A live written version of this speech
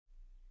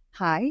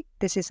Hi,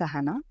 this is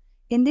Ahana.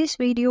 In this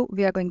video,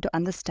 we are going to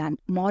understand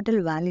model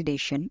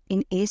validation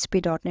in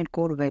ASP.NET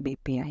Core Web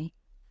API.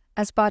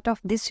 As part of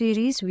this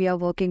series, we are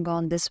working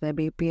on this Web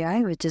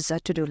API, which is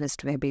a to-do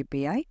list Web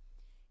API.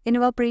 In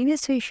our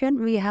previous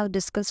session, we have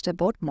discussed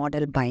about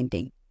model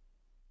binding.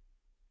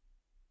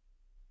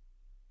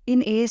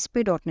 In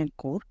ASP.NET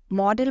Core,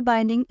 model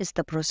binding is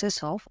the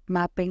process of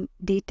mapping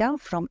data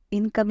from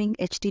incoming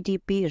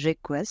HTTP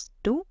requests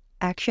to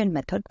action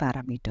method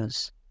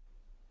parameters.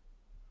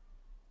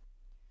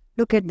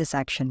 Look at this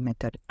action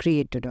method,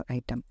 create to-do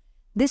item.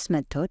 This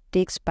method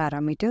takes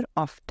parameter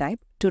of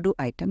type to-do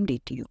item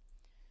DTU.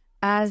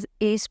 As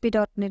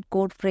ASP.NET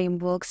Core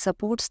Framework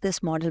supports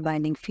this model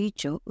binding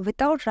feature,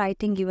 without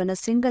writing even a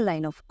single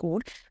line of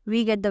code,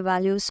 we get the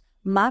values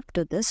mapped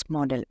to this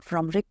model.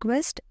 From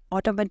request,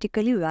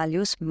 automatically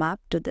values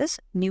mapped to this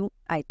new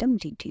item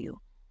DTU.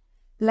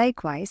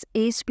 Likewise,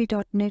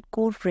 ASP.NET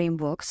Core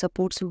Framework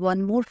supports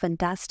one more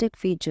fantastic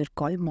feature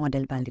called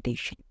model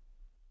validation.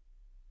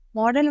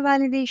 Model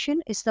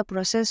validation is the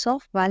process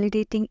of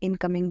validating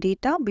incoming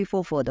data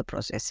before further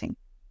processing.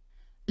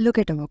 Look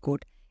at our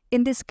code.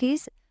 In this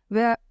case, we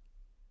are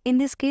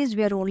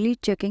only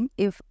checking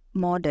if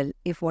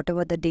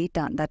whatever the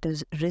data that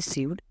is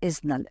received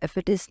is null. If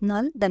it is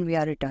null, then we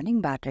are returning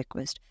bad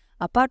request.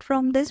 Apart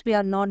from this, we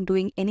are not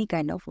doing any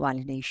kind of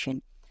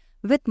validation.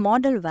 With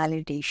model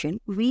validation,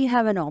 we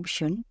have an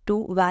option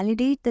to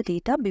validate the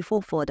data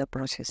before further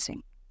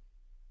processing.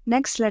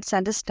 Next, let's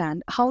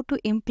understand how to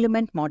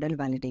implement model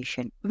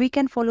validation. We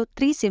can follow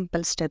 3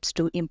 simple steps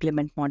to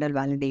implement model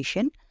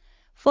validation.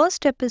 First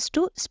step is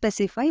to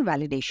specify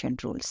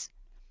validation rules.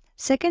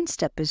 Second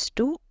step is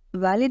to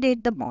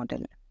validate the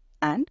model.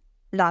 And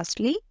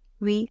lastly,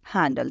 we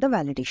handle the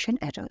validation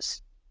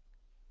errors.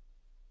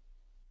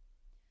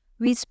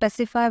 We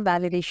specify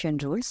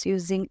validation rules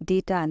using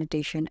data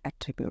annotation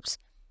attributes.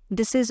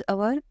 This is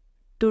our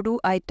to-do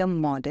item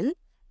model,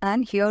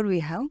 and here we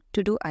have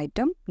to-do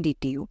item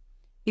DTU.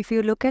 If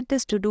you look at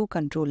this to-do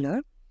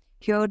controller,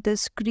 here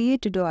this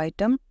create to-do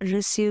item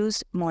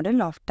receives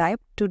model of type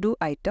to-do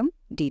item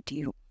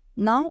DTU.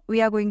 Now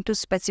we are going to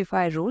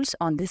specify rules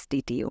on this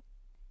DTU.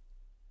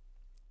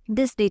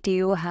 This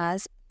DTU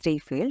has 3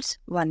 fields.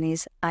 One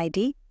is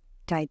ID,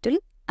 title,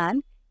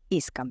 and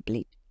is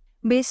complete.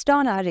 Based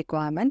on our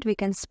requirement, we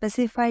can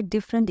specify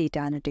different data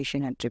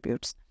annotation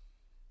attributes.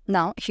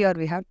 Now here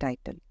we have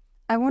title.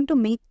 I want to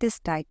make this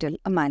title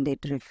a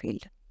mandatory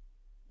field.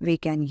 We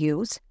can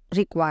use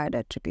required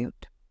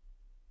attribute.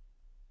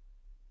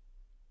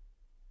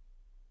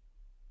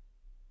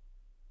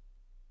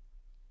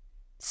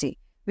 See,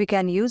 we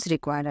can use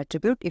required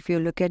attribute. If you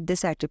look at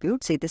this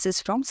attribute, see, this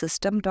is from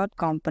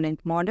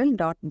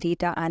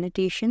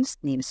system.componentModel.dataAnnotations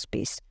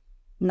namespace.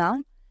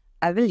 Now,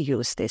 I will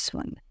use this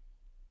one.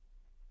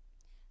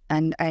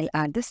 And I'll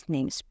add this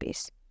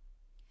namespace.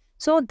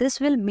 So, this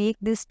will make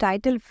this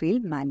title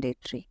field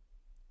mandatory.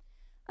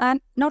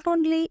 And not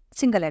only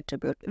single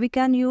attribute, we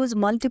can use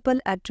multiple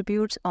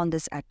attributes on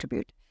this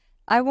attribute.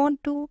 I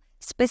want to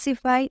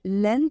specify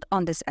length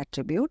on this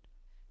attribute.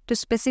 To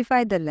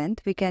specify the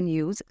length, we can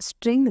use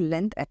string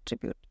length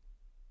attribute.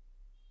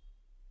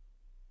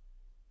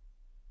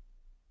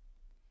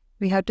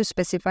 We have to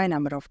specify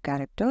number of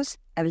characters.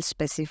 I will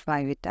specify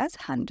it as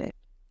 100.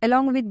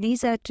 Along with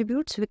these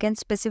attributes, we can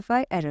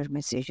specify error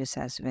messages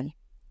as well.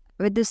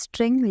 With the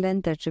string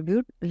length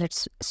attribute,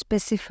 let's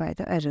specify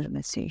the error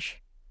message.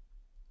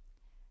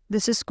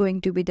 This is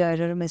going to be the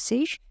error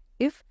message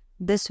if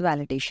this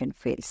validation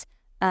fails.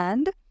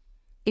 And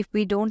if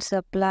we don't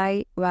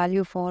supply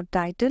value for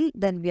title,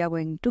 then we are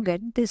going to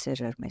get this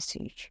error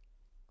message.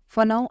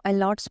 For now, I'll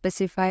not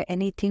specify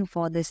anything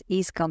for this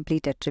is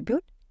complete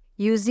attribute.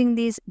 Using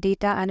these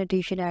data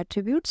annotation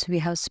attributes, we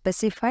have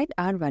specified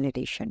our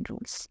validation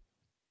rules.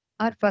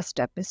 Our first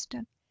step is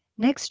done.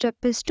 Next step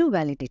is to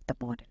validate the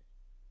model.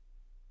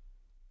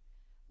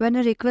 When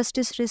a request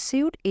is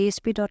received,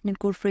 ASP.NET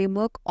Core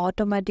Framework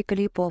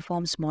automatically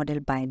performs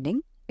model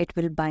binding. It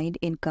will bind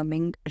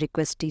incoming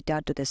request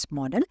data to this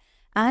model,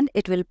 and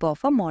it will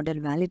perform model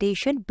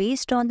validation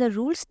based on the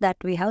rules that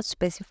we have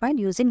specified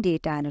using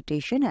data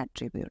annotation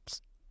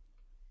attributes.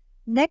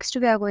 Next,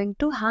 we are going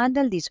to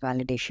handle these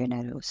validation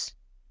errors.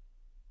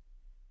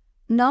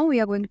 Now we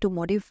are going to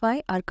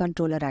modify our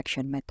controller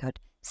action method.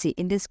 See,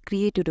 in this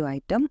create to-do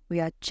item, we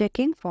are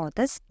checking for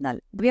this null.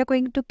 We are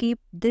going to keep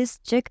this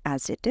check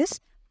as it is.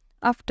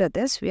 After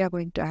this, we are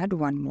going to add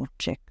one more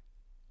check.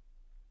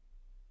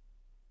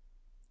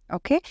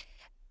 Okay,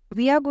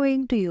 we are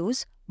going to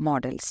use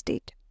model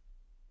state.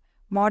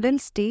 Model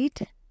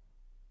state,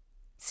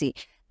 see,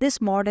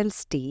 this model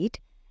state,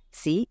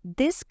 see,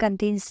 this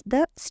contains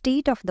the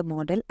state of the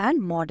model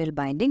and model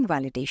binding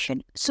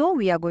validation. So,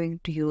 we are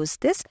going to use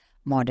this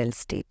model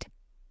state.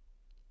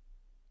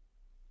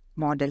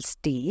 Model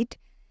state,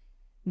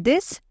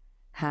 this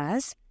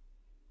has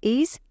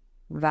is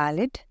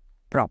valid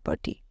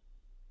property.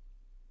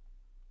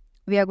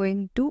 We are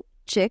going to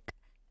check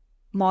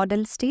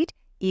model state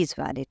is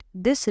valid.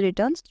 This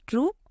returns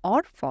true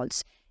or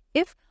false.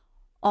 If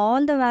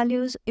all the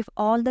values, if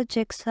all the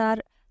checks are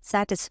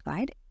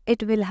satisfied,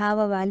 it will have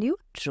a value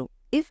true.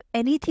 If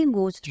anything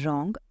goes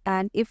wrong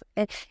and if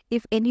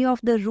any of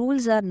the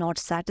rules are not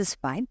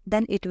satisfied,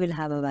 then it will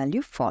have a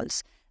value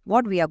false.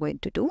 What we are going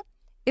to do,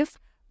 if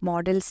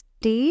model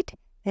state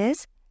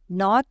is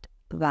not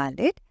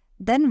valid,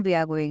 then we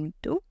are going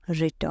to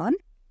return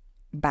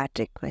bad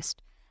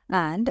request.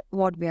 And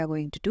what we are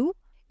going to do,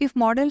 if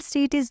model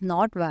state is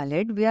not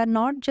valid, we are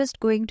not just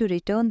going to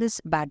return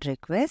this bad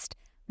request,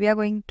 we are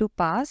going to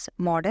pass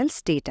model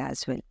state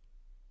as well.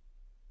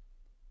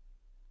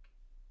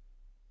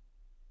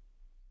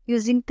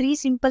 Using 3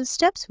 simple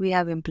steps, we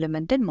have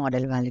implemented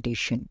model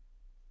validation.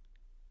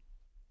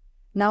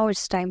 Now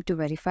it's time to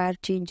verify our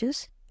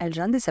changes. I'll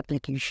run this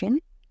application.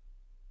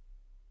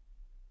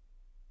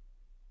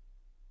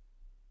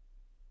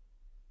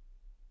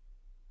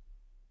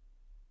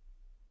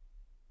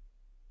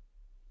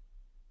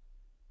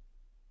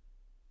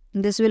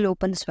 This will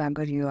open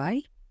Swagger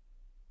UI.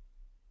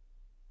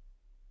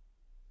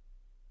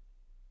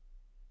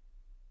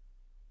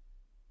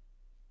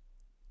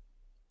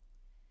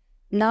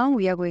 Now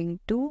we are going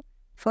to,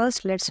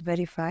 first let's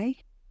verify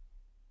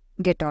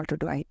get all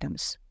to-do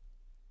items.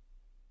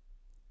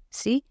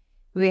 See,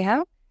 we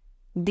have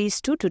these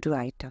 2 to-do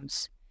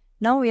items.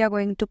 Now we are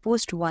going to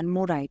post one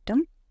more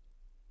item.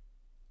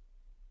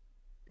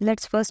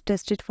 Let's first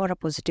test it for a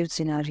positive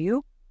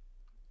scenario.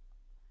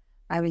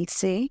 I will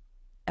say,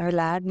 I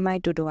will add my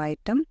to-do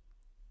item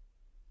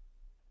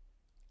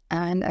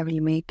and I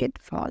will make it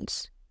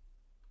false.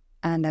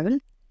 And I will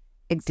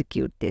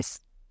execute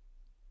this.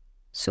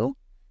 So,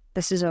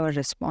 this is our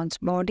response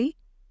body.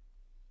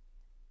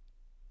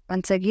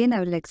 Once again, I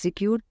will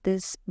execute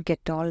this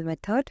getAll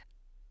method.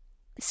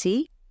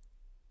 See,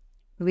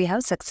 we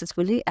have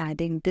successfully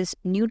adding this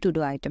new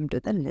to-do item to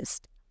the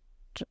list.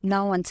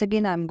 Now, once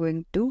again, I'm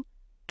going to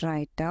try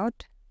it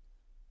out.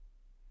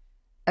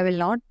 I will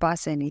not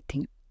pass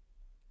anything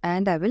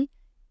and I will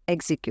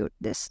execute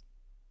this.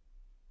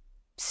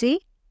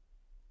 See,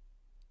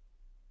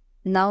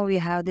 now we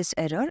have this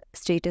error,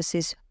 status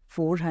is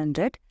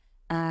 400.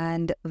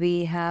 And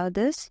we have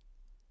this,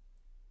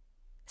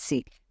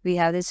 see, we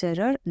have this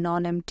error,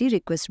 non-empty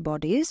request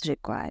body is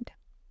required.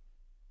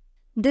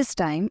 This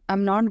time,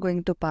 I'm not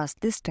going to pass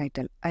this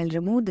title. I'll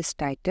remove this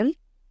title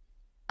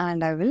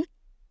and I will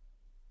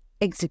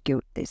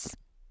execute this.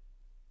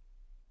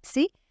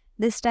 See,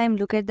 this time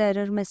look at the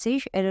error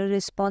message. Error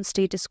response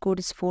status code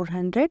is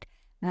 400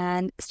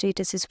 and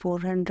status is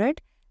 400.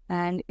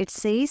 And it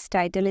says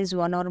title is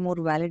one or more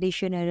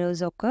validation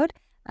errors occurred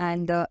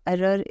and the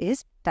error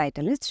is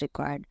title is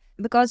required.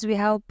 Because we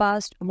have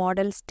passed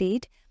model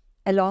state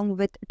along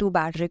with 2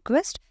 bad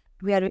requests,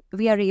 we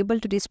are able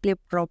to display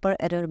proper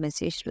error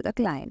message to the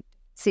client.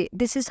 See,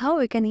 this is how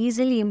we can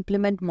easily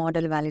implement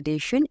model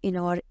validation in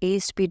our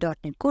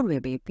ASP.NET Core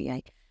Web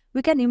API.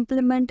 We can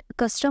implement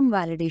custom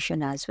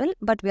validation as well,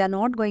 but we are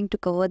not going to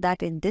cover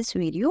that in this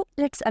video.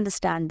 Let's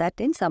understand that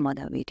in some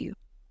other video.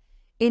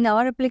 In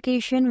our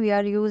application, we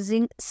are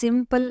using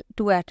simple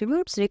 2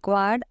 attributes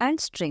required and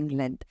string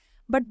length.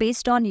 But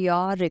based on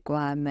your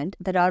requirement,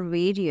 there are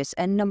various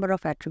n number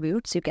of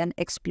attributes. You can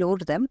explore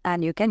them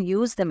and you can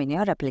use them in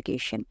your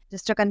application.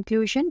 Just a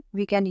conclusion,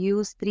 we can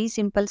use 3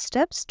 simple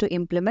steps to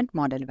implement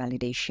model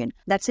validation.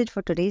 That's it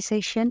for today's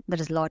session. There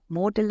is a lot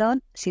more to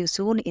learn. See you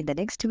soon in the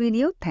next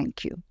video.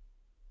 Thank you.